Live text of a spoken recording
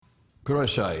Could I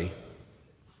say,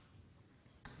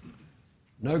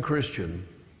 no Christian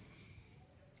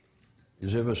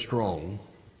is ever strong,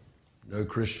 no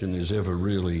Christian is ever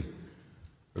really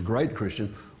a great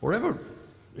Christian, or ever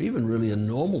even really a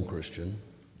normal Christian,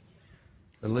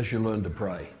 unless you learn to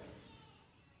pray.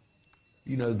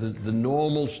 You know, the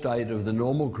normal state of the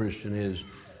normal Christian is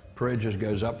prayer just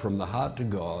goes up from the heart to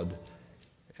God,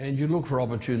 and you look for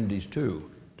opportunities too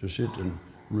to sit and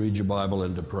read your Bible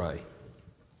and to pray.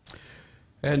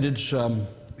 And it's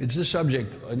this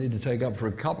subject I need to take up for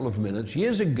a couple of minutes.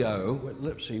 Years ago,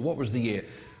 let's see, what was the year?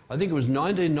 I think it was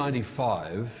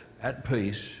 1995 at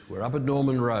Peace. We're up at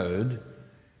Norman Road,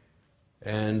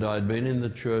 and I'd been in the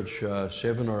church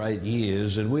 7 or 8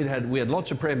 years, and we had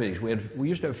lots of prayer meetings. We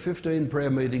used to have 15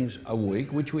 prayer meetings a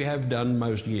week, which we have done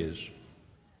most years.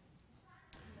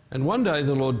 And one day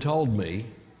the Lord told me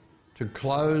to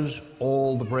close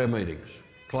all the prayer meetings,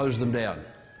 close them down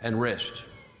and rest.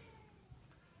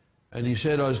 And he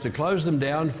said I was to close them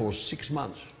down for 6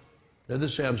 months. Now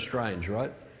this sounds strange,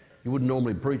 right? You wouldn't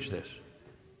normally preach this.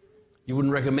 You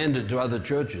wouldn't recommend it to other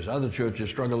churches. Other churches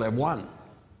struggle to have one.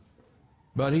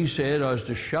 But he said I was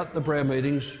to shut the prayer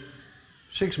meetings,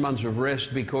 6 months of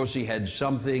rest, because he had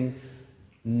something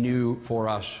new for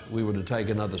us. We were to take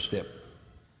another step.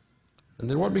 And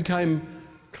then what became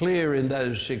clear in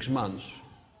those 6 months,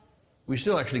 we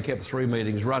still actually kept 3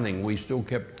 meetings running. We still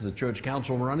kept the church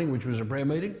council running, which was a prayer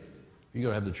meeting. You've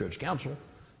got to have the church council.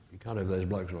 You can't have those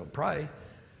blokes not pray.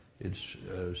 It's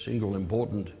a single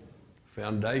important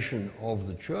foundation of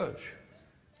the church.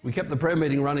 We kept the prayer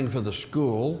meeting running for the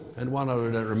school, and one other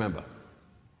I don't remember.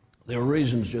 There were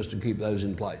reasons just to keep those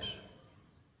in place.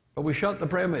 But we shut the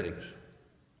prayer meetings.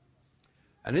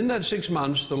 And in that 6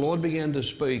 months, the Lord began to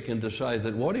speak and to say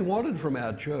that what he wanted from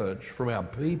our church, from our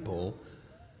people,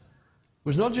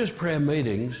 was not just prayer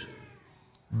meetings,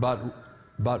 but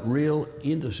real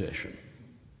intercession.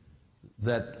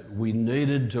 That we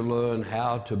needed to learn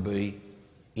how to be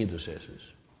intercessors.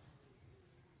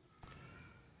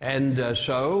 And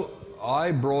so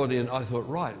I thought,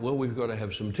 right, well, we've got to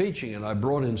have some teaching. And I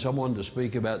brought in someone to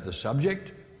speak about the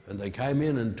subject, and they came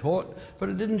in and taught, but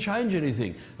it didn't change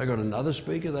anything. I got another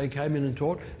speaker, they came in and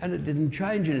taught, and it didn't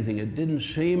change anything. It didn't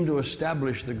seem to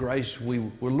establish the grace we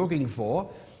were looking for.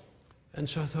 And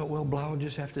so I thought, well, I'll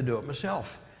just have to do it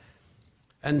myself.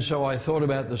 And so I thought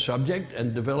about the subject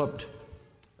and developed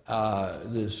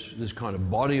this kind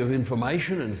of body of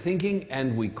information and thinking,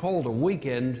 and we called a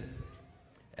weekend,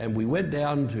 and we went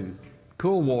down to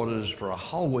Cool Waters for a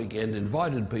whole weekend,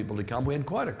 invited people to come. We had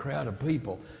quite a crowd of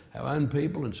people. Our own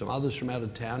people and some others from out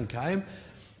of town came,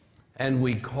 and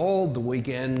we called the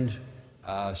weekend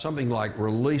something like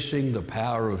Releasing the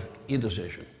Power of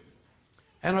Intercession.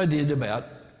 And I did about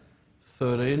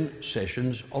 13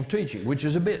 sessions of teaching, which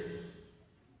is a bit.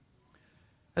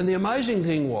 And the amazing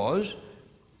thing was,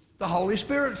 the Holy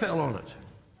Spirit fell on it.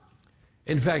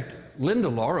 In fact, Linda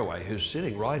Lorraway, who's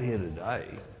sitting right here today,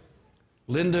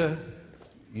 Linda,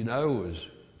 you know, was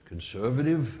a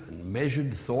conservative and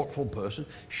measured, thoughtful person.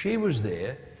 She was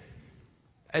there,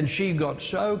 and she got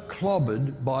so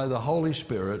clobbered by the Holy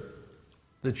Spirit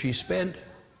that she spent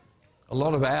a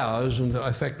lot of hours, and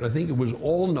in fact, I think it was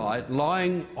all night,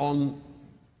 lying on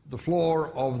the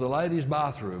floor of the ladies'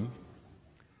 bathroom,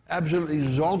 absolutely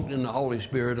zonked in the Holy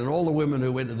Spirit, and all the women who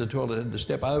went to the toilet had to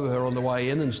step over her on the way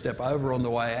in and step over on the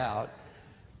way out.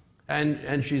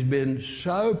 And she's been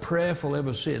so prayerful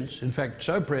ever since. In fact,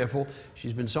 so prayerful,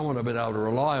 she's been someone I've been able to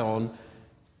rely on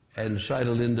and say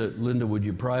to Linda, Linda, would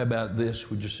you pray about this?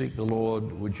 Would you seek the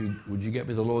Lord? Would you get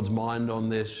me the Lord's mind on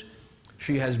this?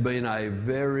 She has been a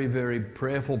very, very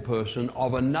prayerful person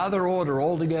of another order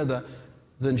altogether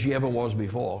than she ever was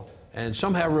before, and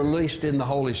somehow released in the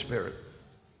Holy Spirit.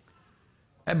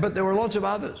 But there were lots of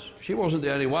others. She wasn't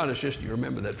the only one. It's just, you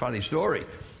remember that funny story.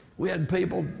 We had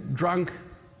people drunk,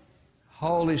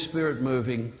 Holy Spirit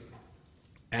moving,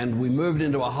 and we moved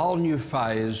into a whole new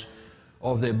phase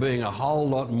of there being a whole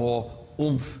lot more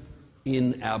oomph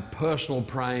in our personal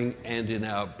praying and in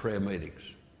our prayer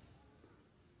meetings.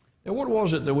 Now, what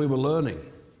was it that we were learning?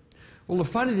 Well, the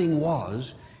funny thing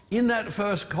was, in that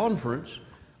first conference,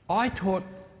 I taught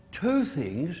 2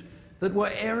 things that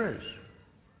were errors.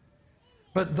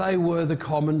 But they were the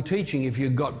common teaching. If you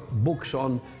got books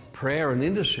on prayer and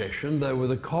intercession, they were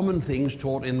the common things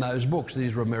taught in those books.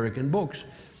 These were American books.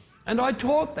 And I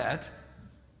taught that.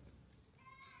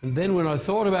 And then when I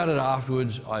thought about it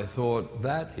afterwards, I thought,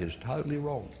 that is totally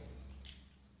wrong.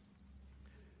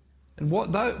 And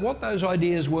what those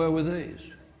ideas were these.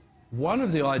 One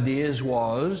of the ideas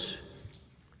was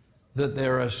that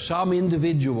there are some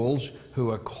individuals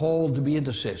who are called to be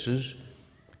intercessors,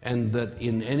 and that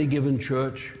in any given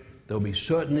church there'll be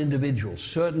certain individuals,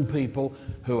 certain people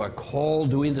who are called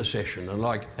to intercession,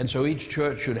 and so each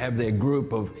church should have their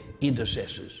group of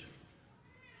intercessors.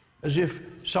 As if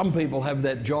some people have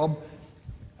that job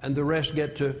and the rest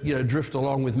get to, drift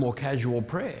along with more casual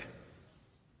prayer.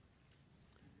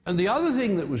 And the other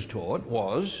thing that was taught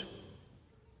was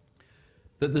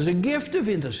that there's a gift of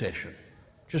intercession.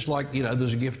 Just like,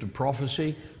 there's a gift of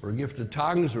prophecy or a gift of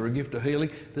tongues or a gift of healing,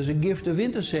 there's a gift of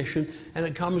intercession, and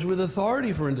it comes with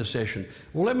authority for intercession.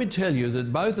 Well, let me tell you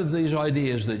that both of these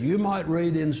ideas that you might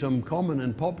read in some common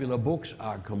and popular books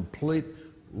are complete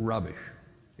rubbish.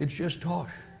 It's just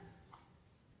tosh.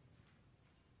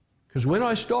 Because when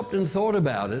I stopped and thought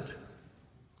about it,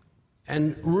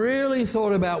 and really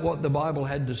thought about what the Bible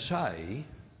had to say,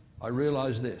 I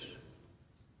realized this.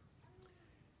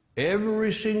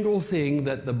 Every single thing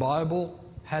that the Bible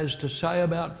has to say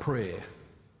about prayer,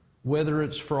 whether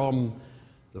it's from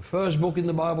the first book in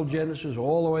the Bible, Genesis,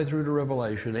 all the way through to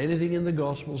Revelation, anything in the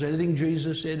Gospels, anything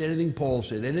Jesus said, anything Paul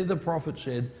said, anything the prophet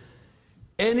said,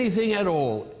 anything at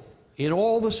all, in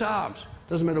all the Psalms,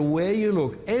 doesn't matter where you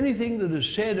look, anything that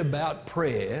is said about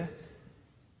prayer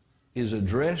is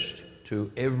addressed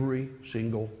to every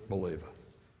single believer.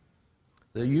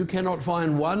 That you cannot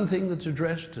find one thing that's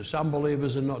addressed to some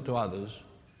believers and not to others.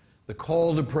 The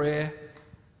call to prayer,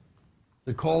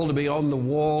 the call to be on the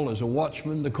wall as a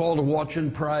watchman, the call to watch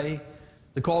and pray,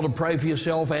 the call to pray for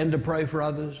yourself and to pray for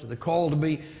others, the call to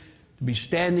be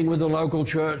standing with the local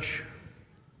church,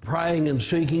 praying and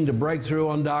seeking to break through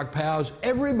on dark powers.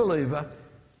 Every believer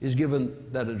is given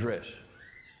that address.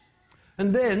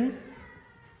 And then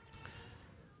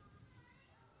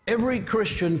every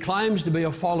Christian claims to be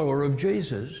a follower of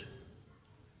Jesus,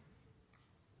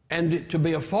 and to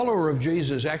be a follower of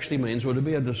Jesus actually means, or to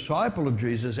be a disciple of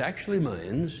Jesus actually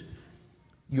means,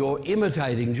 you're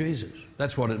imitating Jesus.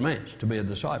 That's what it means, to be a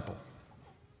disciple.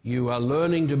 You are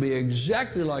learning to be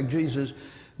exactly like Jesus,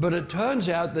 but it turns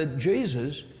out that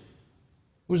Jesus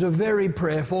was a very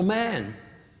prayerful man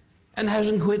and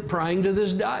hasn't quit praying to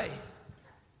this day.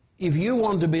 If you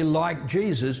want to be like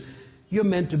Jesus, you're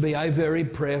meant to be a very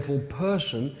prayerful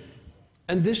person,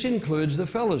 and this includes the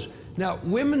fellas. Now,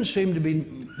 women seem to be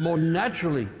more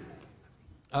naturally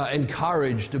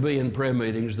encouraged to be in prayer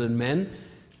meetings than men,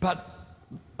 but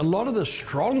a lot of the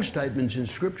strong statements in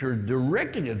Scripture are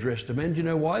directly addressed to men. Do you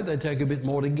know why? They take a bit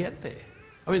more to get there.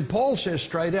 I mean, Paul says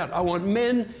straight out, I want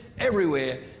men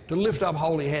everywhere to lift up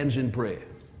holy hands in prayer.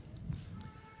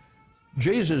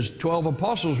 Jesus' 12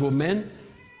 apostles were men,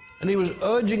 and he was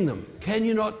urging them, can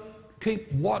you not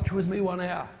keep watch with me 1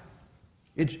 hour?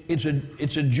 It's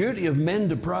a duty of men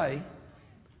to pray,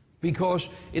 because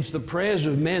it's the prayers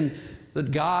of men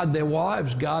that guard their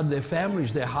wives, guard their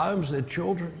families, their homes, their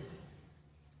children.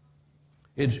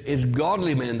 It's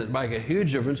godly men that make a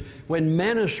huge difference. When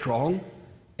men are strong,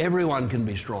 everyone can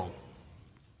be strong.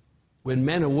 When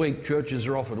men are weak, churches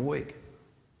are often weak.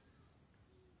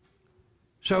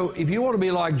 So if you want to be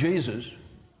like Jesus,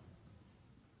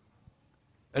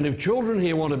 and if children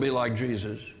here want to be like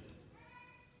Jesus,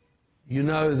 you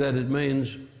know that it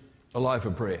means a life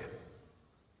of prayer.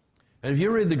 And if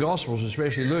you read the Gospels,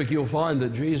 especially Luke, you'll find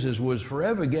that Jesus was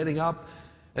forever getting up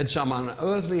at some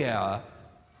unearthly hour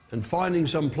and finding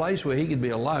some place where he could be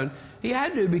alone. He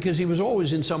had to, because he was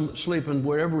always sleeping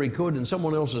wherever he could in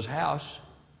someone else's house.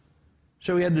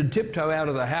 So he had to tiptoe out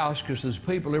of the house because there's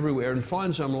people everywhere and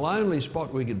find some lonely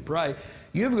spot where he could pray.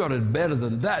 You've got it better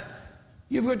than that.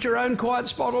 You've got your own quiet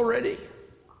spot already.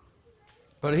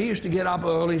 But he used to get up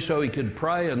early so he could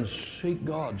pray and seek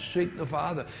God, seek the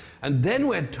Father. And then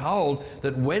we're told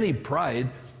that when he prayed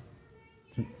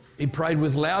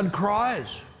with loud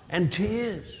cries and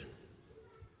tears.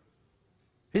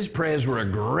 His prayers were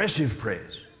aggressive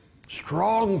prayers,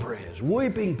 strong prayers,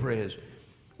 weeping prayers.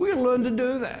 We can learn to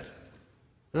do that.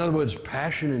 In other words,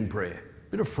 passion in prayer,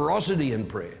 a bit of ferocity in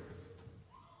prayer.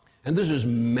 And this is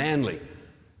manly,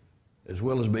 as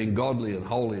well as being godly and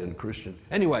holy and Christian.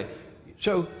 Anyway,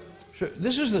 so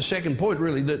this is the second point,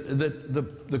 really, that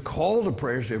the call to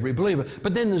prayer is to every believer.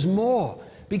 But then there's more,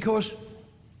 because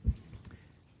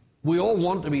we all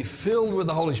want to be filled with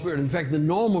the Holy Spirit. In fact, the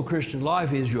normal Christian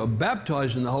life is you are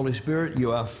baptized in the Holy Spirit,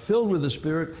 you are filled with the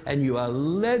Spirit, and you are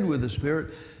led with the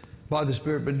Spirit, by the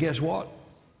Spirit. But guess what?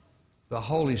 The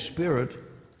Holy Spirit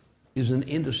is an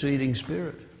interceding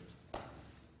Spirit.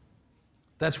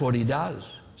 That's what He does.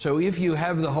 So if you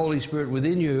have the Holy Spirit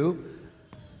within you,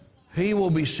 He will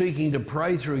be seeking to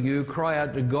pray through you, cry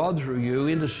out to God through you,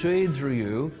 intercede through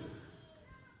you.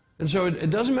 And so it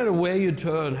doesn't matter where you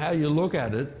turn, how you look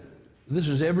at it, this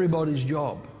is everybody's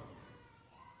job.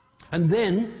 And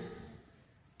then,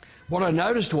 what I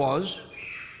noticed was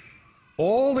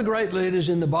all the great leaders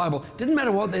in the Bible, didn't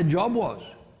matter what their job was.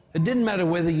 It didn't matter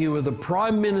whether you were the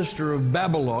prime minister of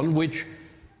Babylon, which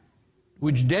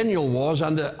Daniel was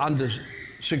under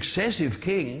successive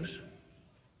kings.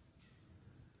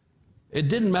 It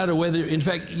didn't matter whether, in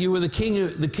fact, you were the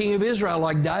king of Israel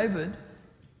like David.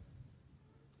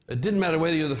 It didn't matter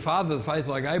whether you're the father of the faith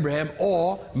like Abraham,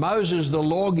 or Moses the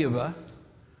lawgiver,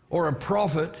 or a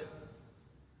prophet.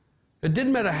 It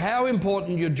didn't matter how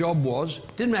important your job was,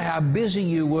 didn't matter how busy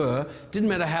you were, didn't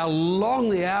matter how long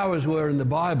the hours were in the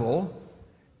Bible.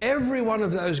 Every one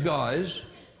of those guys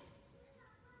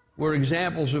were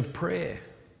examples of prayer.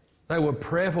 They were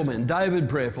prayerful men. David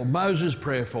prayerful, Moses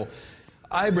prayerful,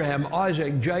 Abraham,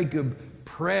 Isaac, Jacob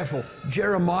prayerful,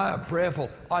 Jeremiah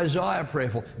prayerful, Isaiah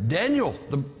prayerful, Daniel,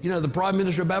 the prime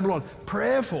minister of Babylon,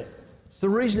 prayerful. It's the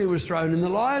reason he was thrown in the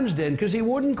lion's den, because he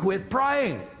wouldn't quit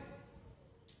praying.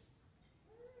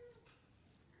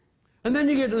 And then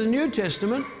you get to the New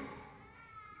Testament,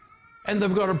 and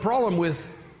they've got a problem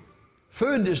with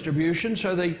food distribution,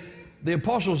 so the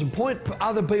apostles appoint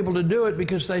other people to do it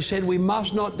because they said we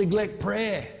must not neglect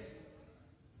prayer.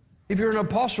 If you're an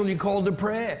apostle, you're called to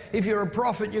prayer. If you're a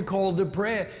prophet, you're called to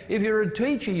prayer. If you're a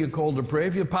teacher, you're called to prayer.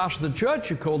 If you're pastor of the church,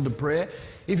 you're called to prayer.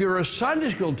 If you're a Sunday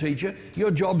school teacher,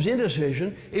 your job's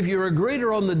intercession. If you're a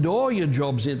greeter on the door, your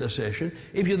job's intercession.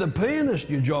 If you're the pianist,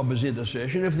 your job is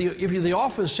intercession. If you're the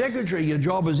office secretary, your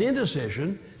job is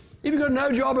intercession. If you've got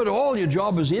no job at all, your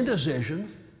job is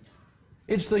intercession.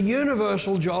 It's the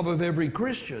universal job of every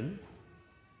Christian.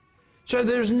 So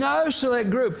there's no select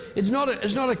group. It's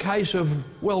not a case of,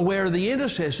 well, where are the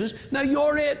intercessors? No,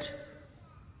 you're it.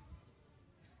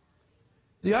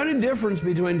 The only difference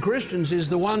between Christians is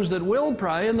the ones that will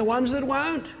pray and the ones that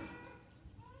won't.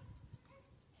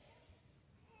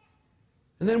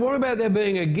 And then what about there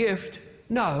being a gift?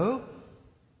 No.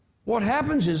 What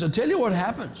happens is, I'll tell you what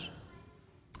happens.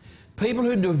 People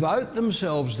who devote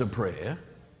themselves to prayer,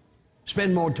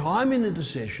 spend more time in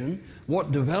intercession,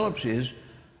 what develops is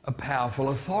a powerful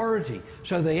authority.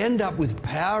 So they end up with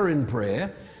power in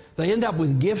prayer, they end up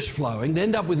with gifts flowing, they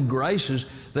end up with graces,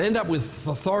 they end up with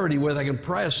authority where they can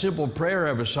pray a simple prayer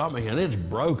over something and it's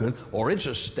broken or it's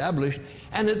established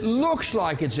and it looks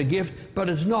like it's a gift,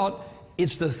 but it's not.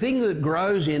 It's the thing that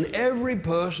grows in every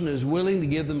person who's willing to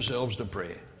give themselves to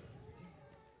prayer.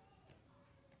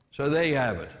 So there you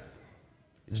have it.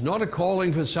 It's not a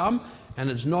calling for some, and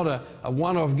it's not a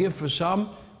one-off gift for some.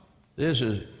 This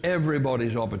is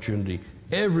everybody's opportunity,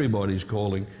 everybody's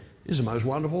calling. Is the most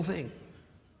wonderful thing.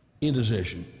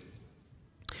 Intercession.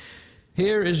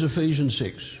 Here is Ephesians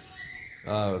 6.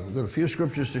 We've got a few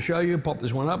scriptures to show you. Pop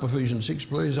this one up, Ephesians 6,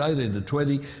 please, 18 to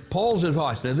 20. Paul's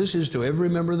advice. Now, this is to every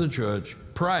member of the church,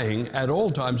 praying at all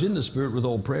times in the Spirit with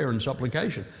all prayer and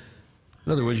supplication.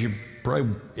 In other words, you pray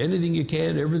anything you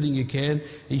can, everything you can.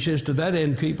 He says, to that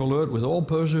end, keep alert with all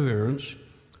perseverance,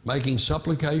 making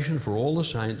supplication for all the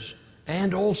saints,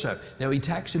 and also, now he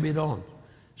tacks a bit on.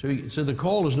 So the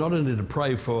call is not only to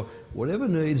pray for whatever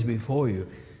needs before you,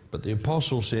 but the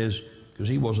apostle says, because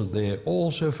he wasn't there,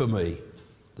 also for me,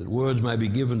 that words may be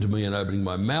given to me in opening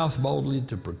my mouth boldly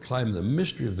to proclaim the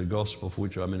mystery of the gospel for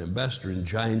which I'm an ambassador in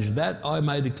chains, that I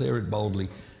may declare it boldly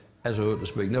as I ought to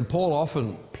speak. Now, Paul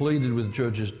often pleaded with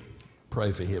churches,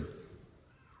 pray for him.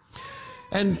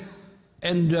 And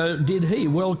did he?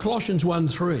 Well, Colossians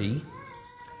 1:3,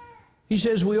 he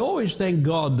says, we always thank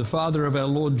God, the Father of our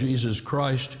Lord Jesus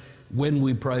Christ, when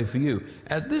we pray for you.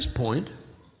 At this point,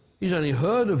 he's only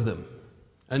heard of them,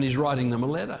 and he's writing them a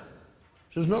letter.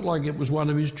 So it's not like it was one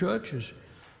of his churches.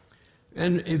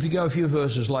 And if you go a few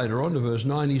verses later on to verse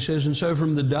 9, he says, and so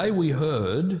from the day we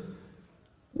heard,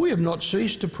 we have not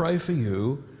ceased to pray for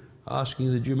you,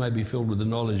 asking that you may be filled with the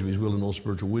knowledge of his will and all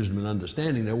spiritual wisdom and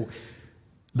understanding. Now,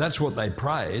 that's what they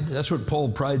prayed. That's what Paul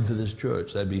prayed for this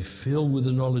church. They'd be filled with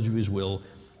the knowledge of his will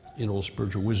in all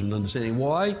spiritual wisdom and understanding.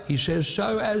 Why? He says,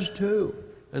 so as to.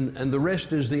 And the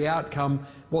rest is the outcome,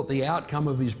 what the outcome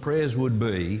of his prayers would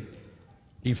be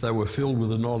if they were filled with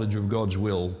the knowledge of God's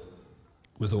will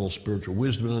with all spiritual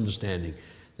wisdom and understanding.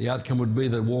 The outcome would be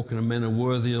they walk in a manner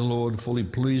worthy of the Lord, fully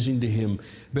pleasing to him,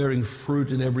 bearing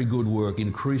fruit in every good work,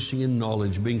 increasing in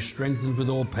knowledge, being strengthened with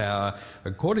all power,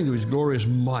 according to his glorious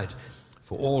might,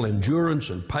 for all endurance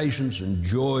and patience and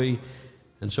joy,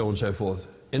 and so on and so forth.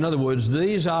 In other words,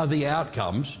 these are the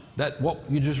outcomes, that what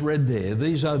you just read there,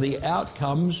 these are the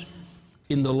outcomes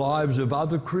in the lives of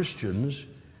other Christians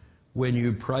when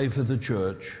you pray for the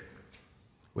church,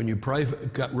 when you pray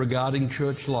regarding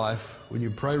church life, when you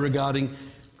pray regarding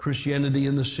Christianity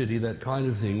in the city, that kind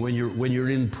of thing. When you're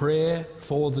in prayer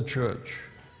for the church,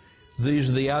 these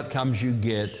are the outcomes you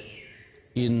get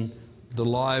in the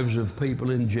lives of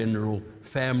people in general,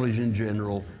 families in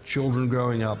general, children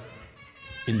growing up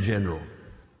in general.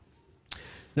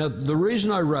 Now, the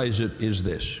reason I raise it is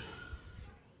this.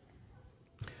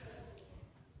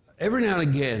 Every now and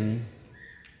again,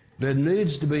 there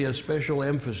needs to be a special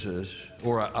emphasis,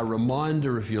 or a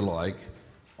reminder, if you like,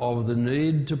 of the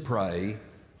need to pray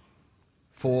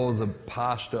for the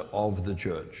pastor of the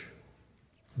church.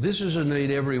 This is a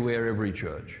need everywhere, every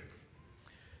church.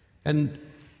 And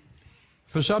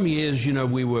for some years,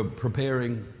 we were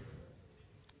preparing,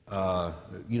 a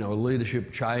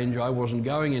leadership change. I wasn't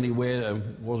going anywhere, I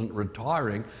wasn't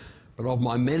retiring, but of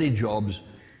my many jobs,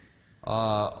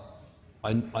 I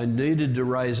needed to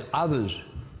raise others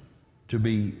to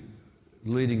be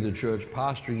leading the church,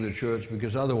 pastoring the church,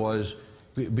 because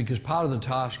part of the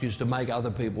task is to make other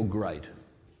people great.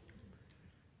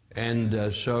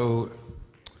 And so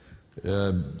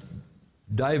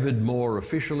David more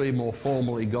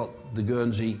formally got the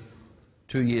Guernsey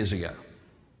 2 years ago.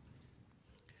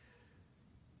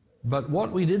 But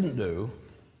what we didn't do,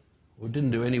 or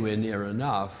didn't do anywhere near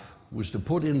enough, was to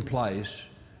put in place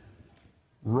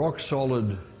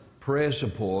rock-solid prayer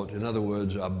support. In other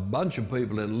words, a bunch of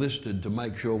people enlisted to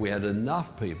make sure we had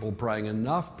enough people praying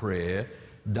enough prayer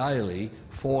daily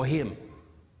for him.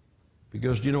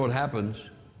 Because do you know what happens?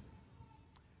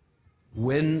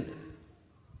 When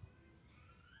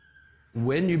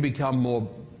you become more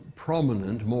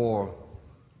prominent,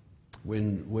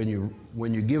 when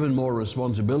you're given more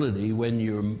responsibility, when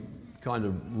you're kind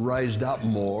of raised up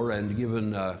more and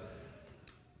given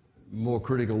more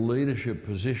critical leadership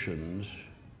positions,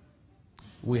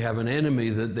 we have an enemy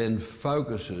that then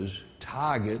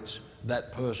targets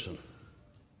that person.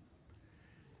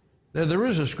 Now, there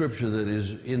is a scripture that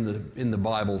is in the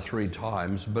Bible 3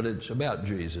 times, but it's about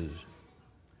Jesus.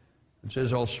 It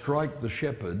says, "I'll strike the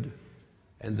shepherd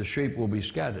and the sheep will be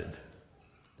scattered."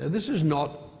 Now, this is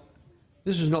not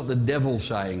the devil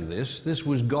saying this. This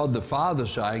was God the Father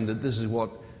saying that this is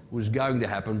what was going to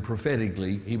happen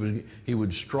prophetically. He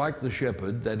would strike the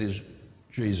shepherd, that is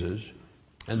Jesus,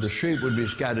 and the sheep would be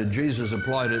scattered. Jesus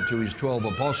applied it to his 12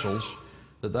 apostles,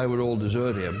 that they would all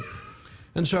desert him.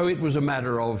 And so it was a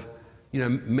matter of,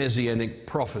 messianic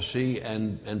prophecy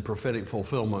and prophetic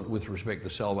fulfillment with respect to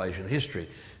salvation history.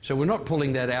 So we're not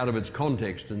pulling that out of its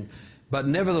context, but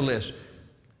nevertheless,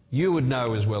 you would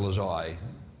know as well as I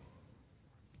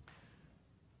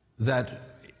that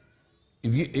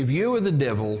if you were the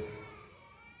devil,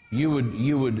 you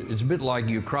would. It's a bit like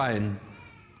Ukraine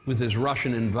with this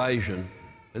Russian invasion,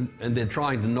 and they're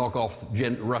trying to knock off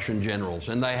Russian generals,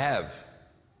 and they have.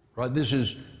 Right? This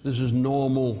is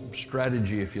normal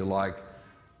strategy, if you like.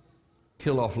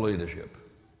 Kill off leadership.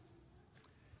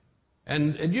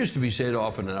 And it used to be said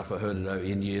often enough, I heard it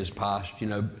in years past,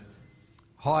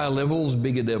 higher levels,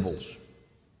 bigger devils.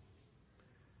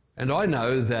 And I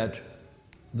know that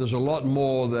there's a lot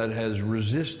more that has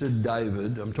resisted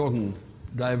David. I'm talking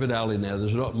David Alley now.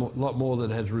 There's a lot more that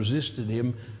has resisted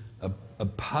him,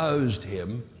 opposed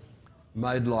him,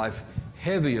 made life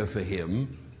heavier for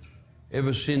him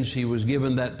ever since he was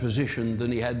given that position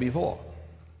than he had before.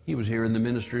 He was here in the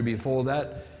ministry before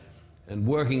that and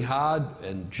working hard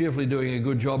and cheerfully doing a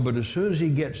good job, but as soon as he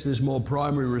gets this more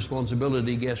primary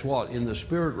responsibility, guess what? In the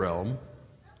spirit realm,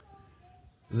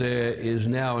 there is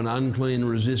now an unclean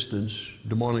resistance,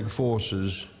 demonic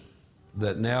forces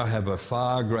that now have a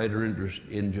far greater interest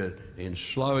in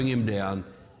slowing him down,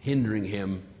 hindering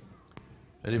him,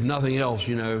 and if nothing else,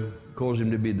 cause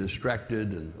him to be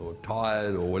distracted or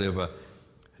tired or whatever.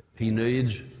 He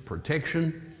needs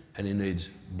protection, and he needs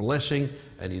blessing,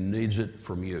 and he needs it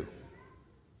from you.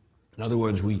 In other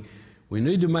words, we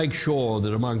need to make sure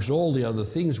that amongst all the other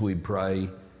things we pray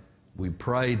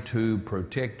to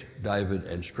protect David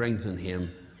and strengthen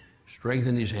him,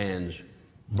 strengthen his hands,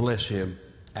 bless him,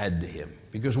 add to him.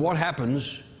 Because what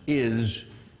happens is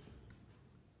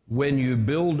when you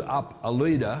build up a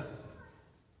leader,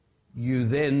 you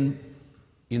then,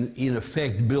 in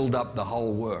effect, build up the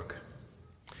whole work.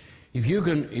 If you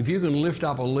can lift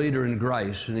up a leader in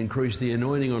grace and increase the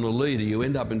anointing on a leader, you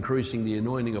end up increasing the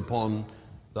anointing upon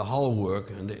the whole work,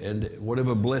 and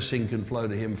whatever blessing can flow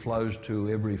to him flows to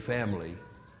every family.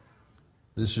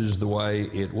 This is the way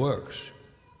it works.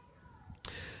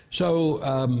 So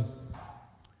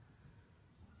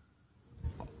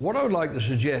what I would like to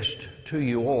suggest to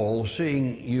you all,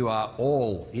 seeing you are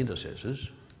all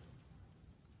intercessors,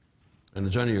 and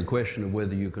it's only a question of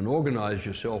whether you can organise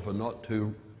yourself or not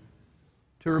to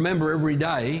remember every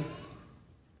day,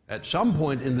 at some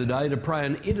point in the day, to pray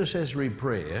an intercessory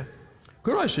prayer.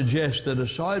 Could I suggest that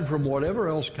aside from whatever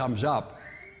else comes up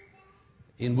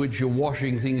in which you're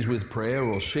washing things with prayer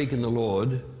or seeking the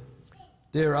Lord,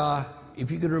 there are, if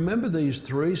you could remember these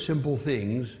three simple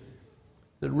things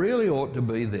that really ought to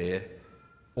be there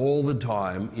all the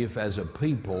time if as a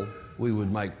people we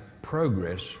would make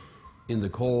progress in the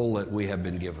call that we have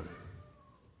been given.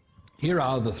 Here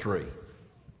are the three.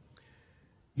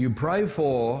 You pray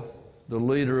for the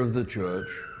leader of the church,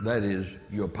 that is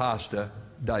your pastor,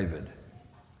 David.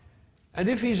 And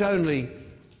if he's only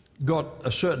got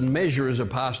a certain measure as a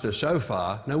pastor so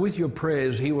far, now with your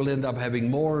prayers he will end up having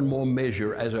more and more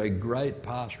measure as a great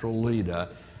pastoral leader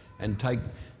and take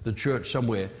the church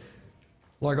somewhere.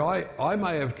 Like I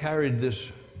may have carried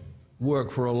this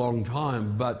work for a long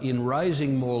time, but in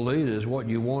raising more leaders, what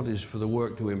you want is for the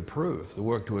work to improve, the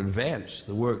work to advance,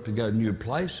 the work to go new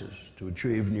places, to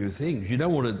achieve new things. You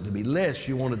don't want it to be less,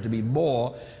 you want it to be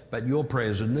more, but your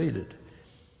prayers are needed.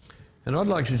 And I'd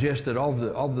like to suggest that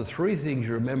of the three things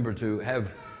you remember to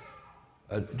have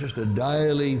just a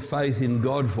daily faith in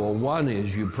God for, one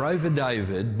is you pray for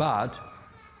David, but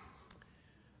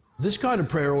this kind of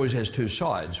prayer always has two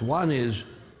sides. One is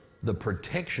the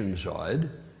protection side,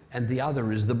 and the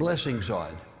other is the blessing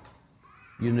side.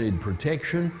 You need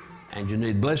protection and you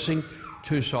need blessing,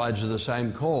 two sides of the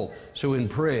same call. So in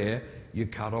prayer, you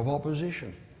cut off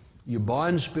opposition. You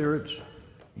bind spirits,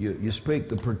 you speak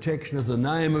the protection of the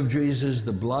name of Jesus,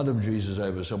 the blood of Jesus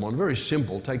over someone. Very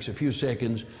simple, takes a few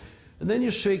seconds. And then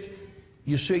you seek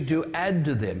to add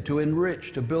to them, to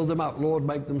enrich, to build them up. Lord,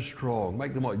 make them strong,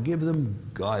 make them, give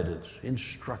them guidance,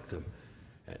 instruct them,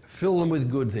 fill them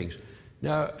with good things.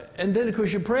 Now, and then of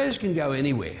course your prayers can go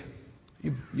anywhere.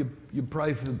 You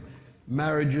pray for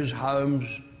marriages, homes,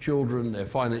 children, their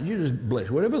finances. You just bless.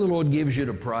 Whatever the Lord gives you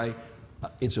to pray,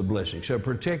 it's a blessing. So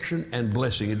protection and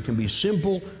blessing. It can be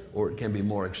simple or it can be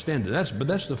more extended. But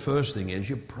that's the first thing is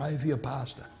you pray for your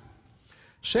pastor.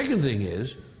 Second thing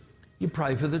is you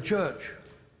pray for the church.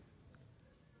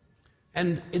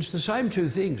 And it's the same two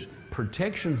things.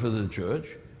 Protection for the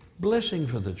church, blessing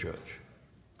for the church.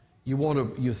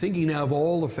 You're thinking now of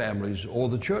all the families or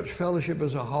the church fellowship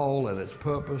as a whole and its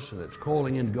purpose and its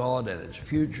calling in God and its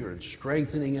future and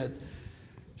strengthening it.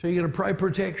 So you're going to pray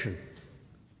protection.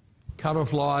 Cut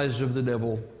off lies of the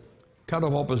devil, cut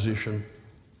off opposition,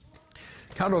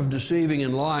 cut off deceiving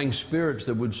and lying spirits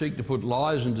that would seek to put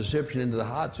lies and deception into the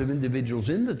hearts of individuals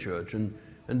in the church and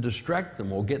distract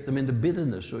them or get them into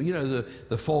bitterness or,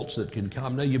 the faults that can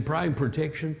come. Now, you're praying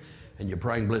protection and you're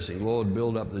praying blessing. Lord,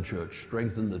 build up the church,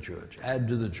 strengthen the church, add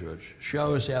to the church,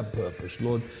 show us our purpose.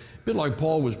 Lord, a bit like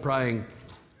Paul was praying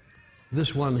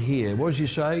this one here. What does he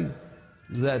say?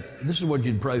 That this is what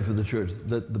you'd pray for the church,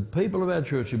 that the people of our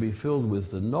church should be filled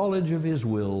with the knowledge of his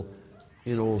will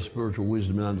in all spiritual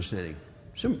wisdom and understanding.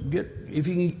 If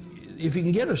you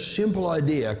can get a simple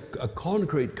idea, a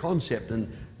concrete concept,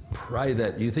 and pray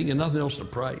that. You think of nothing else to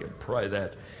pray, you pray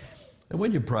that. And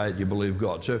when you pray it, you believe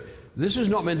God. So this is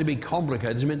not meant to be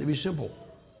complicated, it's meant to be simple.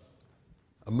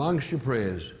 Amongst your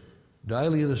prayers,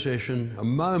 daily intercession, a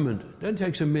moment, that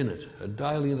takes a minute, a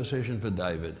daily intercession for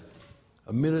David,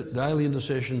 a minute daily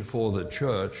intercession for the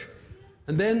church,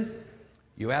 and then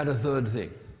you add a third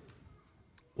thing.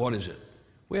 What is it?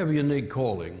 We have a unique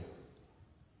calling.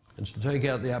 It's to take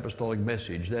out the apostolic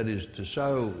message, that is to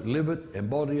so live it,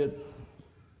 embody it,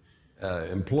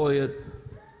 employ it,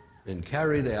 and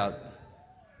carry it out.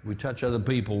 We touch other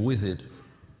people with it.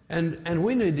 And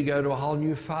we need to go to a whole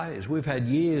new phase. We've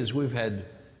had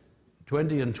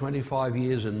 20 and 25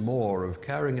 years and more of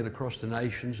carrying it across the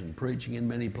nations and preaching in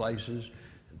many places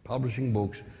and publishing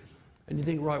books. And you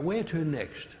think, right, where to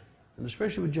next? And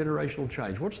especially with generational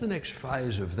change, what's the next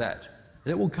phase of that?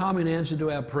 And it will come in answer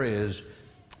to our prayers.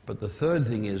 But the third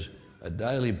thing is a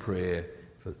daily prayer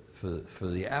for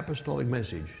the apostolic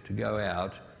message to go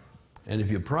out. And if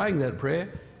you're praying that prayer,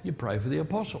 you pray for the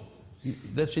apostle.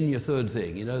 That's in your third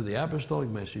thing, the apostolic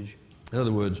message. In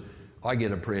other words, I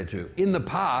get a prayer too. In the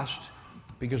past,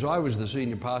 because I was the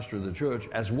senior pastor of the church,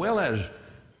 as well as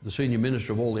the senior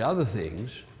minister of all the other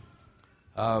things,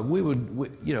 we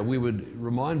would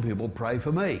remind people, pray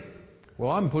for me. Well,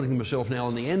 I'm putting myself now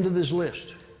on the end of this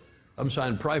list. I'm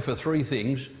saying pray for three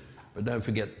things, but don't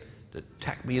forget to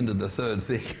tack me into the third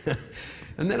thing.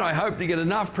 And then I hope to get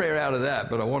enough prayer out of that,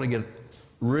 but I want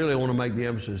to make the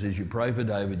emphasis is you pray for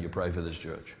David, you pray for this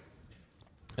church.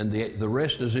 And the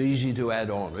rest is easy to add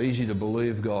on, easy to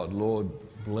believe God. Lord,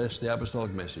 bless the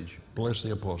apostolic message, bless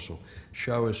the apostle,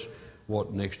 show us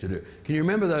what next to do. Can you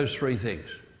remember those three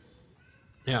things?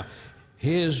 Now,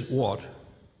 here's what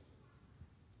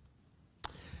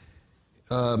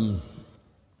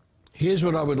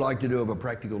I would like to do of a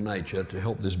practical nature to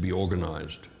help this be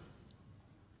organized.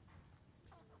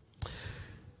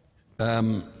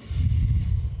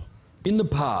 In the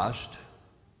past,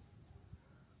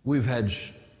 we've had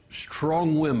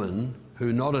strong women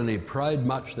who not only prayed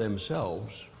much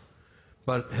themselves,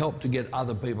 but helped to get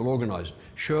other people organised.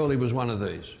 Shirley was one of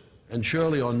these. And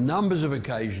Shirley, on numbers of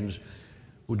occasions,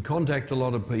 would contact a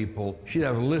lot of people. She'd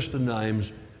have a list of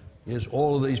names. Yes,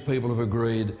 all of these people have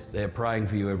agreed they're praying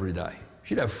for you every day.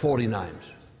 She'd have 40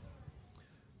 names.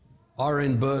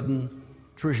 Irene Burton,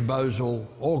 Trish Bosel,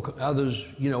 all others,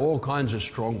 all kinds of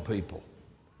strong people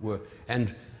were.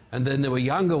 And then there were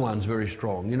younger ones very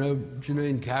strong.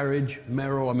 Janine Carriage,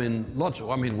 Merrill,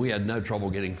 we had no trouble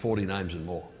getting 40 names and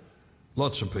more.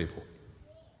 Lots of people.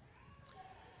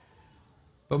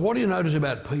 But what do you notice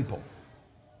about people?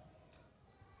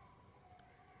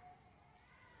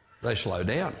 They slow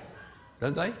down,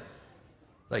 don't they?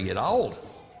 They get old.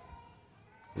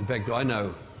 In fact, I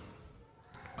know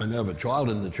of a child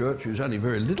in the church who's only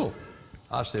very little.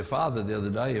 Asked their father the other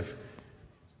day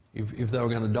if they were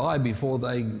going to die before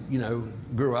they,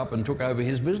 grew up and took over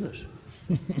his business.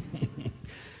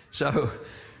 So,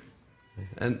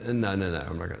 and no, I'm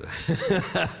not going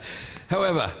to.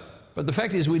 However, but the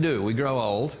fact is we do. We grow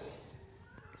old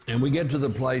and we get to the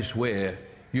place where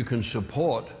you can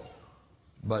support,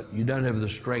 but you don't have the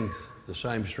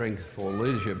same strength for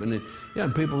leadership.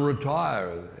 And people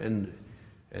retire and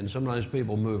sometimes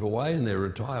people move away in their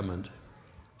retirement.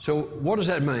 So what does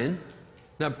that mean?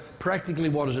 Now, practically,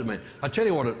 what does it mean? I tell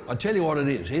you what it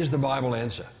is. Here's the Bible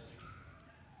answer.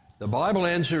 The Bible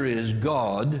answer is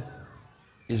God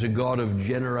is a God of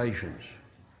generations.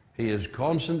 He is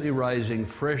constantly raising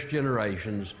fresh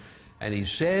generations, and he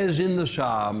says in the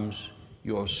Psalms,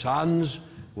 your sons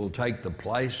will take the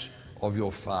place of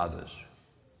your fathers.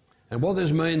 And what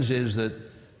this means is that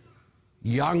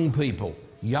young people,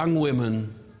 young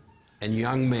women and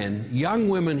young men, young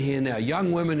women here now,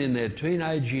 young women in their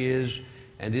teenage years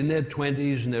and in their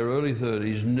 20s and their early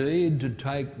 30s need to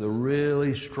take the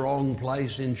really strong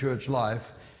place in church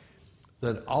life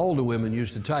that older women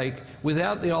used to take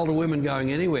without the older women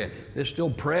going anywhere. They're still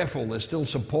prayerful, they're still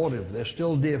supportive, they're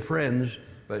still dear friends,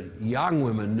 but young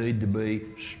women need to be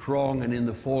strong and in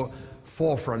the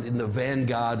forefront, in the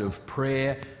vanguard of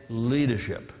prayer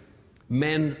leadership.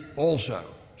 Men also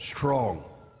strong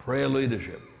prayer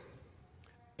leadership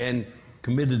and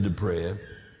committed to prayer.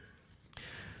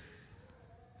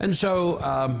 And so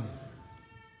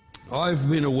I've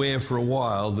been aware for a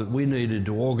while that we needed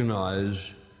to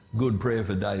organise good prayer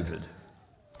for David.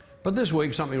 But this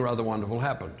week something rather wonderful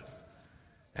happened.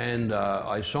 And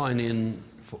I sign in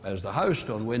as the host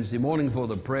on Wednesday morning for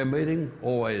the prayer meeting,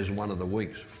 always one of the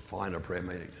week's finer prayer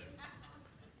meetings.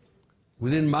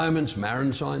 Within moments,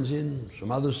 Marin signs in,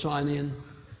 some others sign in.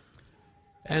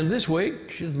 And this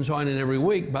week, she doesn't sign in every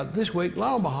week, but this week,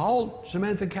 lo and behold,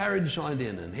 Samantha Carriage signed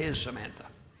in, and here's Samantha.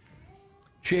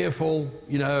 Cheerful,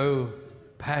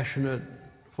 passionate,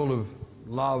 full of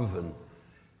love, and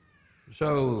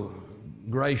so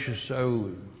gracious,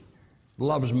 so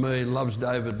loves me, loves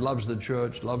David, loves the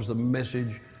church, loves the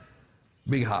message,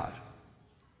 big heart.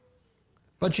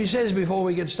 But she says before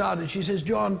we get started, she says,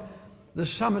 John, the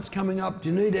summit's coming up. Do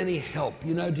you need any help? Do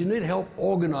you need help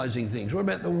organising things? What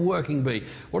about the working bee?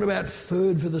 What about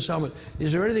food for the summit?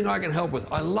 Is there anything I can help with?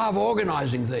 I love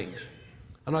organising things.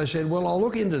 And I said, well, I'll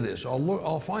look into this.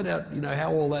 I'll find out,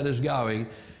 how all that is going.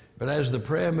 But as the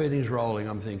prayer meeting's rolling,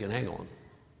 I'm thinking, hang on.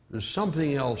 There's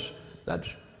something else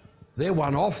they're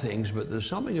one-off things, but there's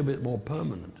something a bit more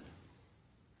permanent,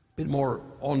 a bit more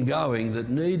ongoing that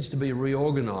needs to be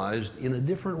reorganised in a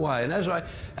different way. And as I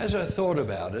thought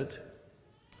about it,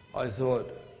 I thought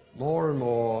more and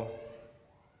more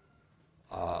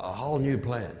a whole new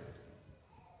plan,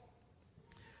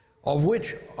 of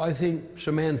which I think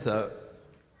Samantha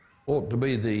ought to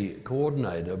be the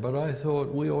coordinator, but I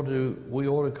thought we ought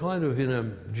to kind of in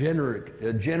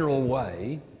a general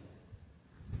way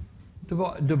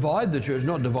divide the church,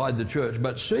 not divide the church,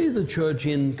 but see the church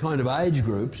in kind of age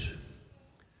groups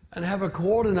and have a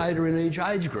coordinator in each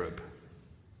age group.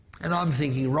 And I'm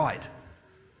thinking, right,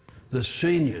 the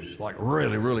seniors, like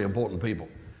really, really important people.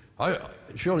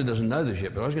 Shirley doesn't know this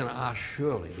yet, but I was going to ask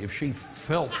Shirley if she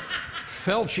felt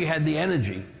she had the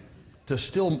energy to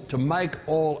make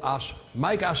us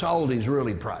oldies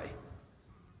really pray.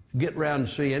 Get round and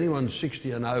see anyone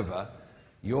 60 and over.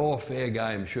 You're fair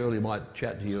game. Shirley might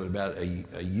chat to you about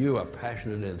you a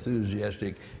passionate,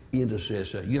 enthusiastic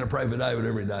intercessor. You're going to pray for David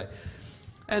every day.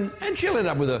 And she'll end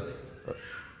up with a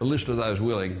list of those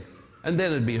willing. And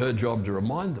then it'd be her job to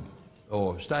remind them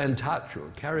or stay in touch or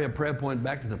carry a prayer point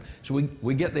back to them. So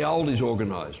we get the oldies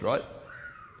organised, right?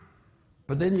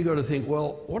 But then you've got to think,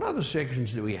 well, what other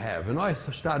sections do we have? And I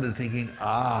started thinking,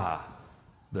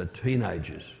 the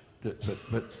teenagers.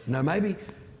 But no, maybe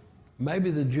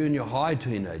the junior high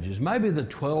teenagers, maybe the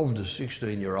 12 to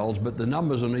 16-year-olds, but the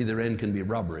numbers on either end can be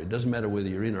rubbery. It doesn't matter whether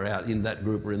you're in or out, in that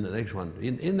group or in the next one.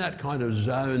 In that kind of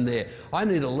zone there, I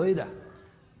need a leader.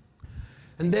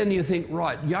 And then you think,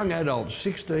 right, young adults,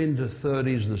 16 to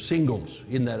 30s, the singles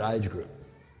in that age group.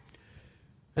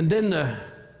 And then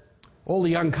all the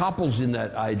young couples in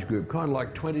that age group, kind of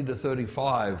like 20 to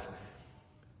 35.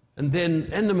 And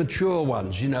the mature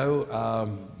ones, the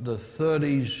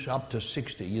 30s up to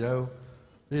 60, need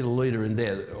a leader in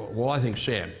there. Well, I think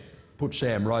Sam. Put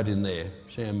Sam right in there.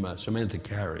 Samantha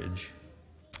Carriage.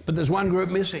 But there's one group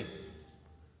missing.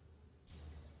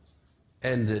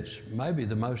 And it's maybe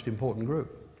the most important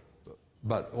group.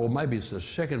 Or maybe it's the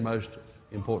second most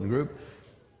important group.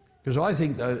 Because I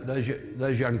think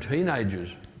those young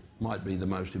teenagers might be the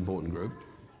most important group.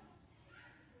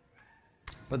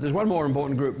 But there's one more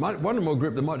important group, one more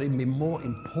group that might even be more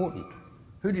important.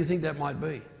 Who do you think that might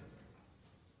be?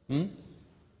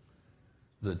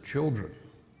 The children,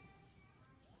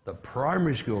 the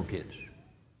primary school kids.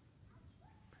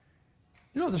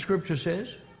 You know what the scripture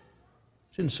says?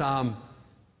 It's in Psalm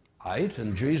 8,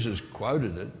 and Jesus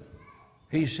quoted it.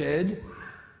 He said,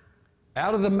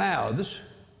 out of the mouths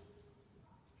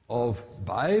of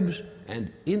babes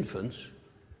and infants,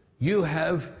 you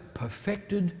have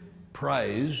perfected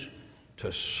praise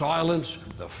to silence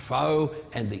the foe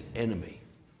and the enemy.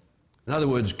 In other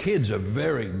words, kids are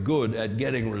very good at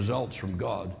getting results from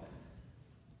God.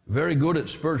 Very good at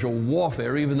spiritual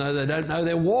warfare, even though they don't know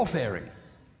they're warfaring.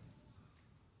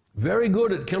 Very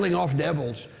good at killing off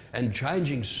devils and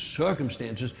changing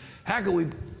circumstances. How can we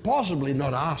possibly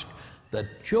not ask the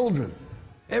children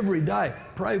every day,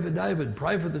 pray for David,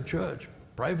 pray for the church,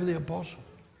 pray for the apostle?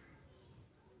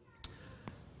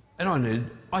 And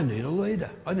I need a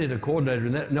leader. I need a coordinator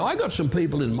in that. Now, I got some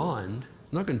people in mind.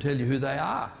 I'm not going to tell you who they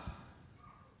are.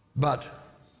 But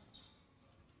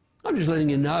I'm just letting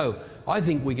you know, I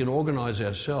think we can organise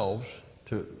ourselves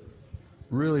to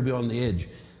really be on the edge.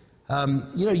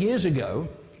 Years ago,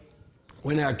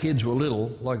 when our kids were little,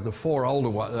 like the four older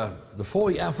ones,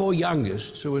 our four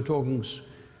youngest, so we're talking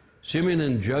Simeon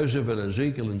and Joseph and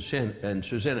Ezekiel and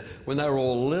Susanna, when they were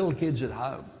all little kids at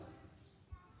home,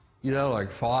 like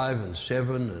 5 and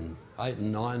 7 and 8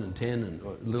 and 9 and 10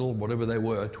 and little, whatever they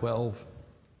were, 12.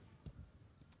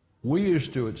 We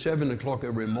used to, at 7 o'clock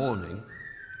every morning,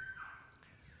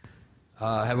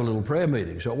 have a little prayer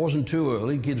meeting. So it wasn't too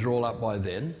early, kids were all up by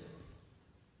then.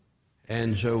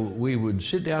 And so we would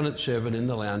sit down at 7 in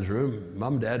the lounge room,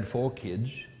 Mum, Dad, 4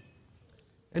 kids,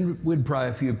 and we'd pray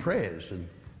a few prayers. And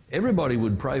everybody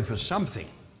would pray for something.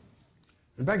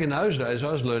 And back in those days,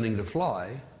 I was learning to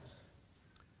fly.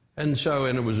 And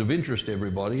it was of interest to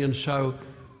everybody. And so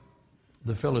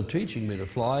the fellow teaching me to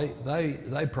fly,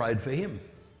 they prayed for him.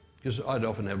 Because I'd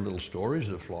often have little stories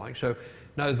of flying. So,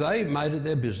 no, they made it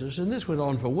their business. And this went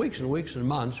on for weeks and weeks and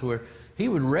months, where he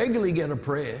would regularly get a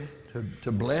prayer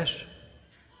to bless.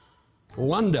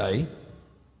 One day,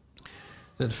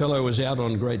 that fellow was out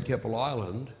on Great Keppel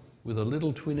Island with a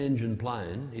little twin-engine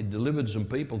plane. He delivered some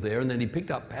people there, and then he picked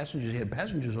up passengers. He had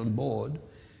passengers on board,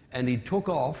 and he took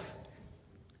off.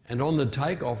 And on the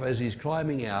takeoff, as he's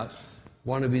climbing out,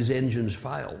 one of his engines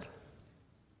failed.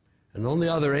 And on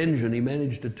the other engine, he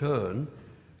managed to turn,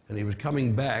 and he was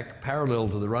coming back parallel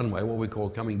to the runway, what we call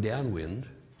coming downwind,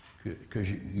 because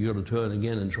you got to turn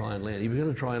again and try and land. He was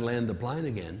going to try and land the plane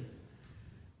again,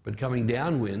 but coming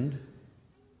downwind,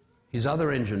 his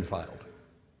other engine failed.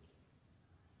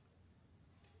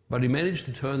 But he managed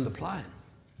to turn the plane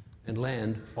and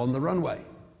land on the runway,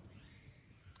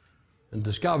 and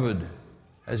discovered,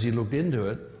 as he looked into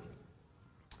it,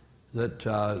 that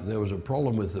there was a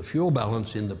problem with the fuel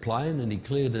balance in the plane, and he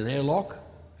cleared an airlock,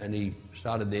 and he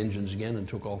started the engines again and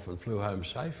took off and flew home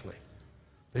safely.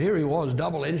 But here he was,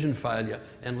 double engine failure,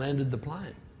 and landed the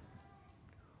plane.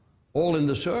 All in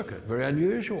the circuit, very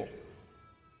unusual.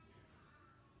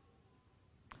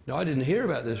 Now, I didn't hear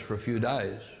about this for a few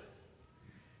days.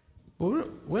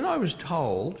 But when I was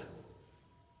told,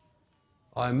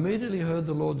 I immediately heard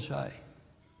the Lord say,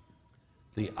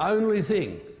 the only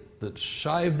thing that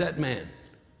saved that man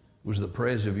was the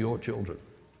prayers of your children.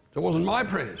 So it wasn't my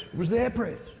prayers, it was their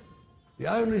prayers. The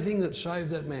only thing that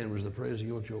saved that man was the prayers of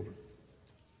your children.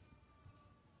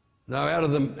 Now, out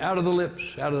of the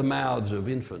lips, out of the mouths of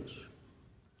infants,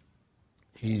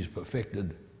 he's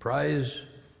perfected praise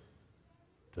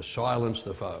to silence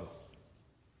the foe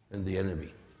and the enemy.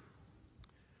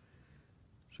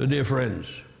 So, dear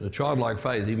friends, the childlike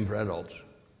faith, even for adults,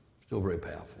 still very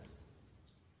powerful.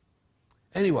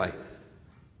 Anyway,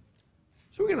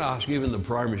 So we're going to ask even the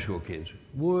primary school kids,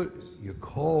 you're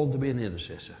called to be an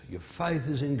intercessor. Your faith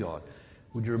is in God.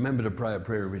 Would you remember to pray a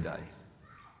prayer every day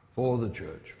for the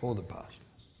church, for the pastor?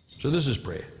 So this is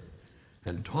prayer.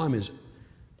 And time is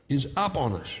up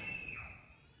on us.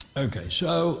 Okay,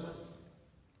 so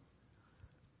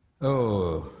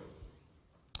I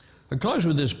close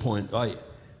with this point. I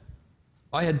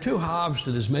had two halves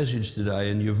to this message today,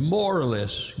 and you've more or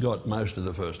less got most of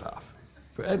the first half.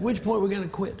 At which point we're going to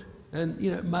quit. And,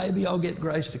 maybe I'll get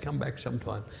grace to come back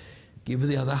sometime. Give her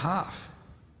the other half.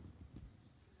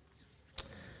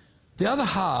 The other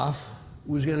half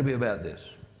was going to be about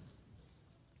this.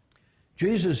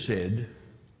 Jesus said,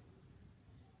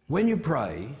 when you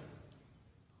pray,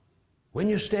 when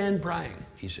you stand praying,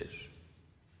 he says,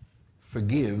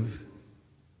 forgive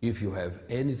if you have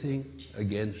anything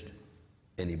against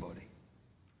anybody.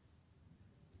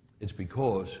 It's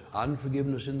because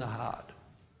unforgiveness in the heart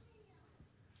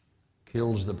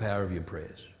kills the power of your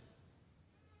prayers.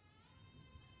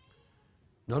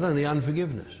 Not only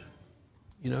unforgiveness,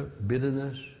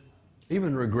 bitterness,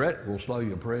 even regret will slow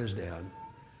your prayers down,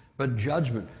 but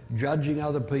judgment, judging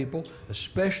other people,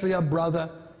 especially a brother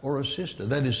or a sister,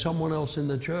 that is someone else in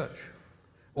the church,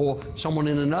 or someone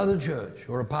in another church,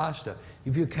 or a pastor.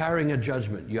 If you're carrying a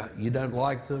judgment, you don't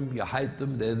like them, you hate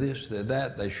them, they're this, they're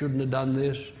that, they shouldn't have done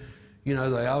this, they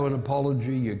owe an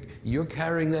apology, you're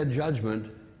carrying that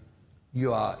judgment.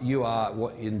 You are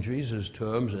what, in Jesus'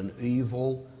 terms, an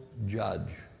evil judge.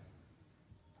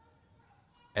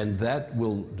 And that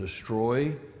will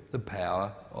destroy the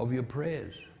power of your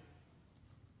prayers.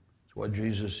 It's what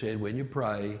Jesus said, when you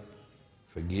pray,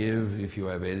 forgive if you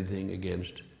have anything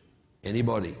against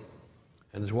anybody.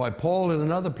 And it's why Paul in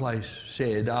another place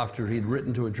said, after he'd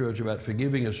written to a church about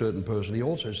forgiving a certain person, he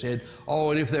also said,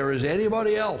 and if there is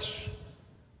anybody else,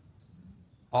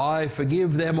 I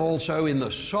forgive them also in the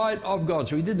sight of God.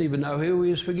 So he didn't even know who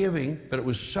he was forgiving, but it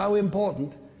was so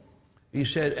important. He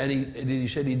said, and he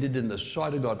said he did in the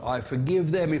sight of God. I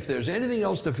forgive them. If there's anything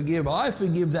else to forgive, I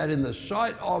forgive that in the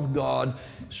sight of God,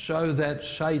 so that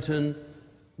Satan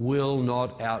will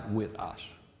not outwit us.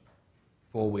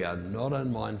 For we are not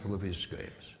unmindful of his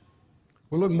schemes.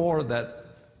 We'll look more at that.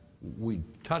 We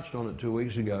touched on it 2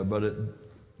 weeks ago, but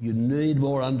you need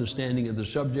more understanding of the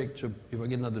subject. So if I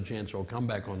get another chance, I'll come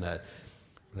back on that.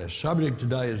 But our subject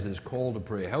today is this call to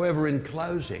prayer. However, in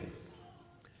closing,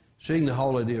 seeing the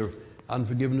whole idea of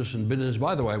unforgiveness and bitterness.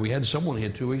 By the way, we had someone here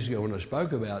 2 weeks ago when I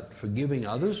spoke about forgiving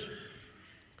others,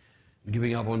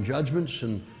 giving up on judgments,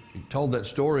 and he told that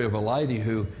story of a lady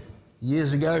who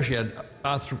years ago she had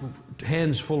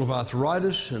hands full of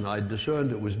arthritis, and I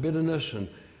discerned it was bitterness,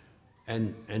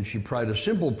 and she prayed a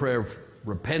simple prayer of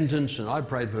repentance, and I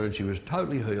prayed for her, and she was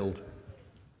totally healed.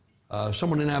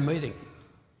 Someone in our meeting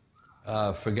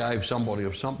forgave somebody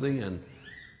of something, and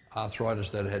arthritis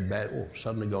that had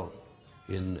suddenly gone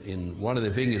in one of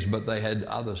their fingers, but they had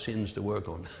other sins to work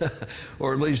on,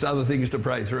 or at least other things to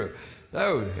pray through.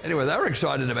 Anyway, they were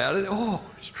excited about it.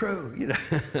 It's true,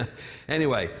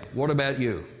 Anyway, what about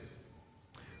you?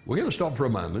 We're going to stop for a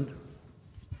moment,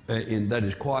 that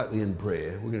is quietly in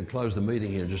prayer. We're going to close the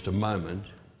meeting here in just a moment.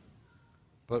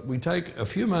 But we take a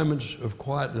few moments of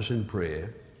quietness in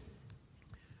prayer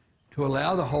to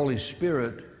allow the Holy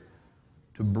Spirit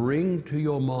to bring to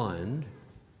your mind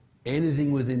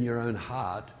anything within your own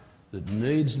heart that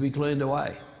needs to be cleaned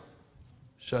away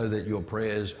so that your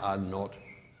prayers are not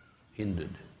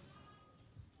hindered.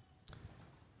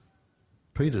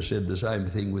 Peter said the same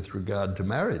thing with regard to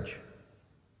marriage.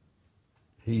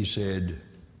 He said,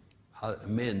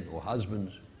 men or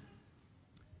husbands,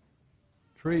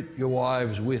 treat your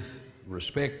wives with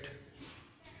respect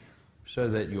so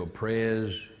that your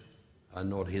prayers are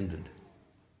not hindered.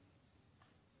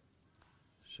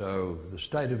 So the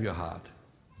state of your heart.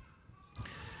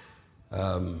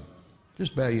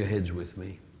 Just bow your heads with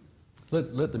me.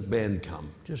 Let the band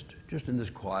come. Just in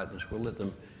this quietness, we'll let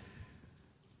them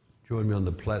join me on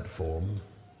the platform.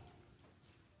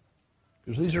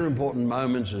 Because these are important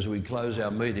moments as we close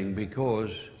our meeting,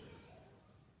 because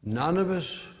none of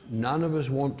us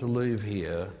want to leave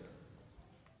here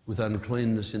with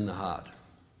uncleanness in the heart.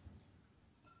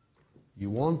 You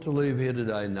want to leave here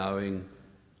today knowing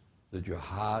that your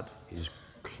heart is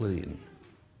clean.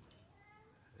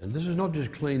 And this is not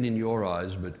just clean in your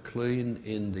eyes, but clean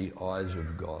in the eyes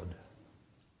of God.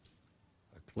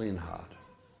 A clean heart.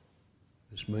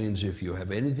 This means if you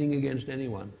have anything against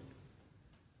anyone,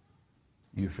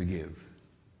 you forgive.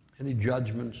 Any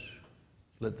judgments,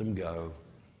 let them go.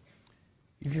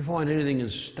 If you find anything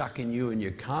is stuck in you and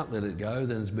you can't let it go,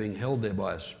 then it's being held there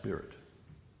by a spirit.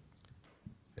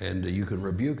 And you can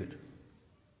rebuke it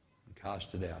and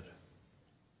cast it out.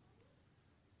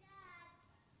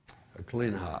 a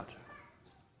clean heart.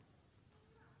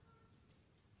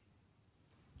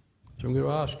 So I'm going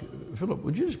to ask, Philip,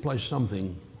 would you just play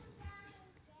something?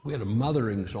 We had a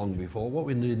mothering song before. What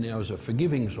we need now is a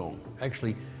forgiving song.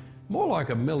 Actually, more like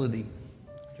a melody.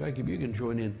 Jacob, you can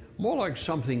join in. More like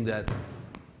something that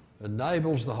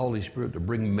enables the Holy Spirit to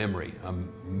bring memory,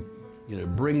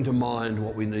 bring to mind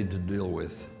what we need to deal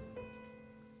with.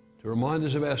 To remind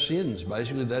us of our sins.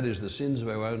 Basically, that is the sins of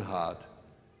our own heart.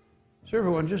 So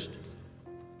everyone, just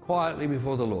quietly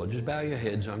before the Lord, just bow your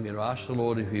heads. I'm going to ask the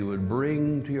Lord if He would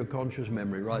bring to your conscious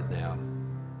memory right now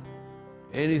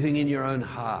anything in your own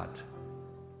heart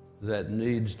that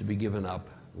needs to be given up,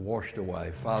 washed away.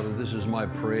 Father, this is my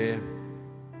prayer.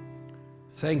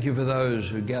 Thank you for those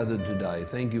who gathered today.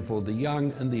 Thank you for the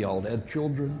young and the old, our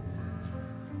children,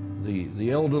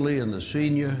 the elderly and the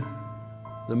senior,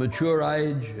 the mature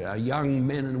age, our young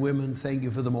men and women. Thank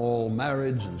you for them all,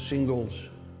 marrieds and singles.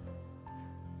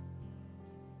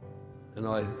 And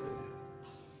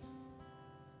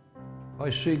I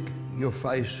seek your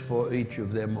face for each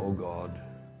of them, O God.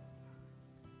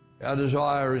 Our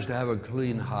desire is to have a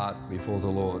clean heart before the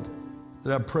Lord,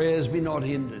 that our prayers be not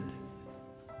hindered.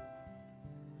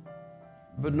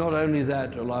 But not only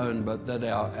that alone, but that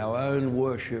our own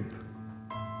worship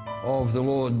of the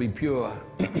Lord be pure.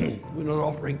 We're not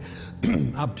offering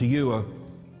up to you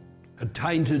a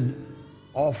tainted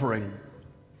offering.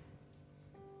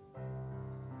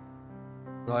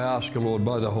 I ask you, Lord,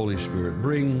 by the Holy Spirit,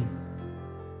 bring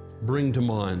to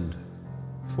mind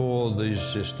for these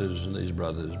sisters and these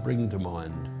brothers, bring to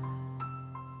mind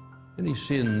any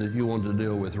sin that you want to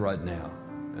deal with right now,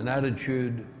 an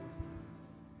attitude,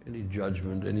 any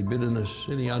judgment, any bitterness,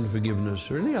 any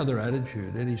unforgiveness, or any other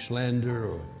attitude, any slander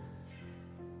or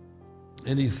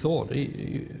any thought,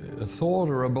 a thought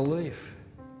or a belief.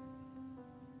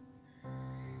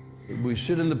 We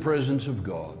sit in the presence of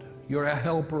God. You're our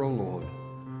helper, O Lord.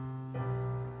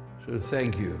 So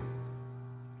thank you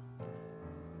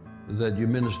that you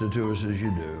minister to us as you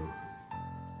do.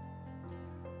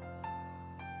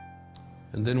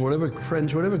 And then whatever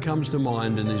comes to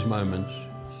mind in these moments,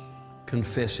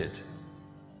 confess it.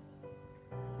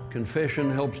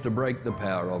 Confession helps to break the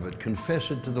power of it.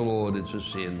 Confess it to the Lord, it's a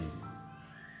sin.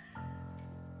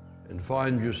 And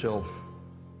find yourself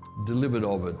delivered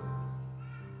of it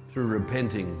through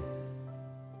repenting.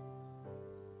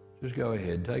 Just go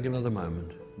ahead, take another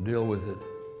moment, deal with it,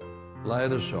 lay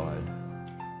it aside.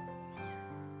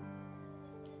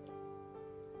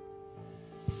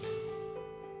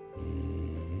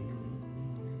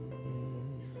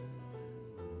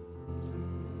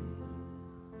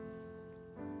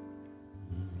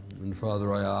 And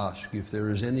Father, I ask if there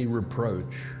is any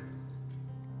reproach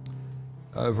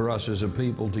over us as a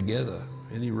people together,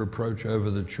 any reproach over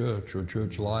the church or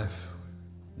church life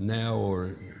now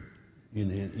or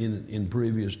in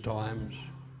previous times.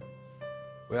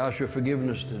 We ask your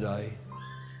forgiveness today,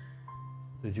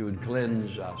 that you would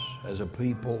cleanse us as a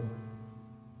people.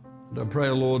 And I pray,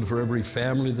 Lord, for every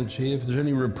family that's here, if there's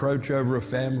any reproach over a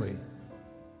family,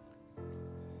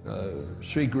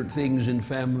 secret things in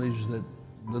families that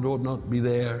ought not be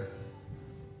there,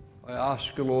 I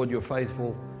ask, Lord, your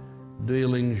faithful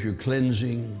dealings, your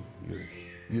cleansing,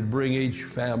 you'd bring each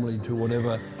family to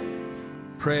whatever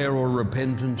prayer or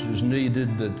repentance is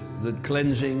needed, that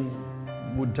cleansing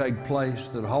would take place,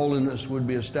 that holiness would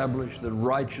be established, that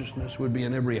righteousness would be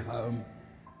in every home.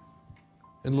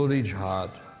 And Lord, each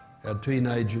heart, our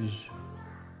teenagers,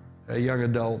 our young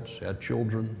adults, our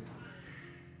children,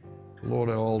 Lord,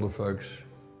 our older folks,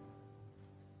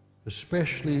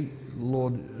 especially,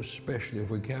 Lord, especially if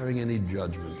we're carrying any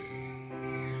judgment,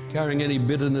 carrying any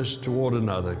bitterness toward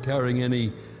another, carrying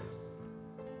any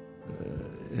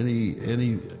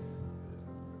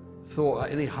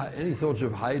thoughts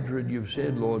of hatred. You've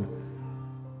said, Lord,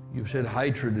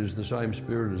 hatred is the same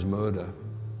spirit as murder.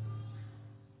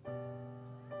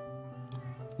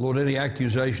 Lord, any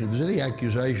accusation, if there's any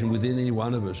accusation within any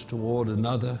one of us toward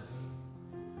another,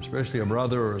 especially a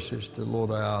brother or a sister,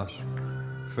 Lord, I ask,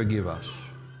 forgive us.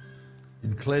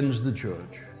 You'd cleanse the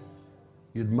church.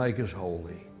 You'd make us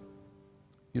holy.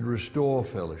 You'd restore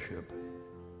fellowship.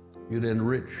 You'd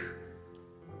enrich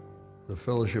the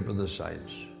fellowship of the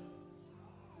saints.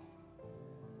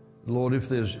 Lord, if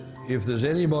there's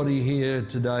anybody here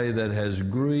today that has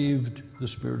grieved the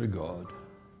Spirit of God,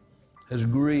 has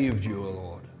grieved you, O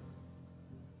Lord,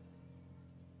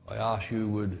 I ask you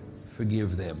would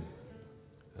forgive them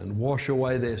and wash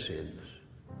away their sins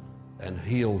and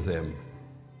heal them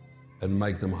and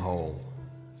make them whole.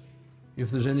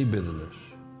 If there's any bitterness,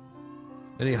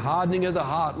 any hardening of the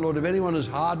heart, Lord, if anyone has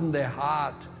hardened their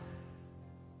heart,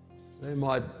 they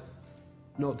might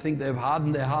not think they've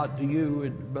hardened their heart to you,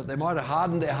 but they might have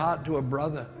hardened their heart to a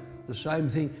brother. The same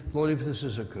thing. Lord, if this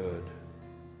has occurred,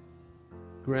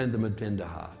 grant them a tender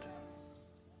heart,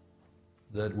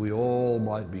 that we all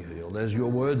might be healed. As your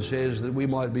word says, that we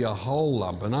might be a whole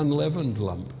lump, an unleavened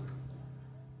lump.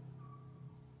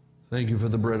 Thank you for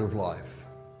the bread of life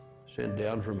sent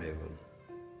down from heaven.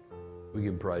 We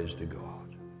give praise to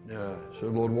God. Now, so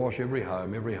Lord, wash every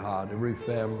home, every heart, every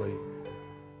family.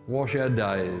 Wash our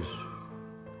days.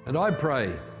 And I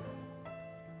pray,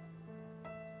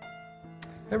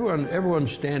 everyone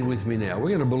stand with me now. We're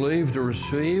going to believe to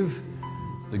receive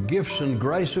the gifts and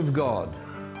grace of God.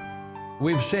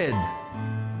 We've said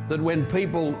that when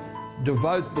people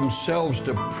devote themselves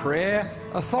to prayer,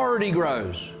 authority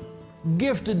grows,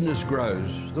 giftedness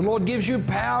grows. The Lord gives you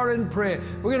power in prayer.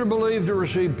 We're going to believe to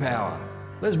receive power.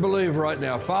 Let's believe right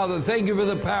now. Father, thank you for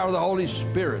the power of the Holy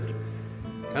Spirit.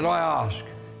 And I ask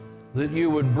that you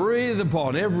would breathe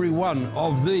upon every one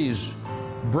of these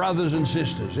brothers and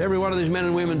sisters, every one of these men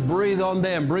and women, breathe on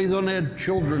them, breathe on their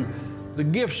children. The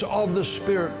gifts of the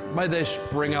Spirit, may they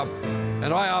spring up.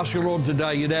 And I ask you, Lord,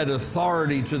 today you'd add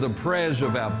authority to the prayers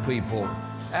of our people.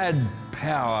 Add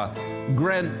power.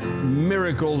 Grant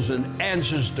miracles and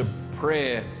answers to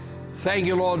prayer. Thank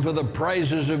you, Lord, for the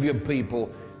praises of your people.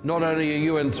 Not only are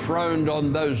you enthroned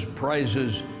on those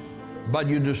praises, but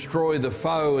you destroy the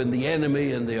foe and the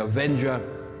enemy and the avenger.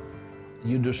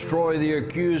 You destroy the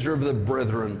accuser of the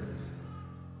brethren.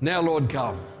 Now, Lord,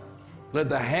 come. Let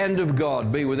the hand of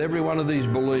God be with every one of these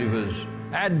believers.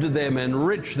 Add to them,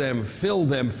 enrich them, fill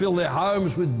their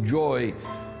homes with joy.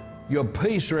 Your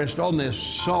peace rest on their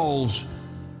souls.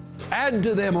 Add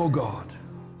to them, O God,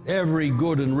 every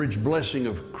good and rich blessing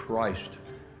of Christ.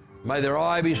 May their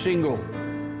eye be single.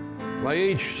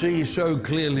 May each see so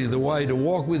clearly the way to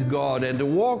walk with God and to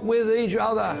walk with each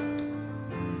other,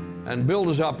 and build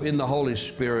us up in the Holy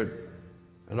Spirit.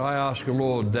 And I ask you,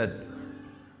 Lord, that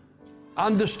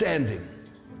understanding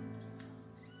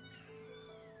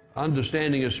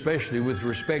especially with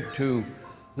respect to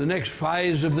the next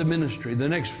phase of the ministry, the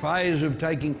next phase of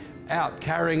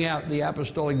carrying out the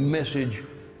apostolic message,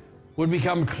 would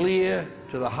become clear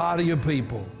to the heart of your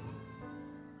people.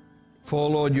 For,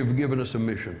 Lord, you've given us a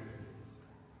mission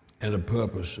and a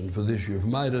purpose, and for this you've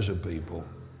made us a people.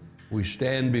 We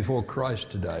stand before Christ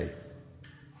today,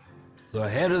 the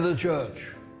head of the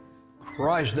church,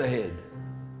 Christ the head.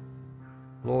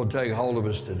 Lord, take hold of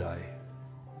us today.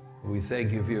 We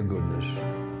thank you for your goodness.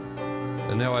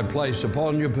 And now I place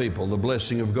upon your people the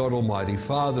blessing of God Almighty,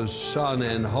 Father, Son,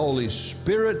 and Holy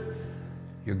Spirit.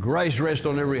 Your grace rest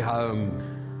on every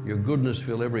home. Your goodness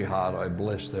fill every heart. I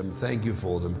bless them. Thank you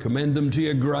for them. Commend them to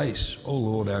your grace, O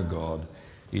Lord our God,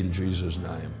 in Jesus'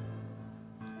 name.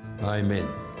 Amen.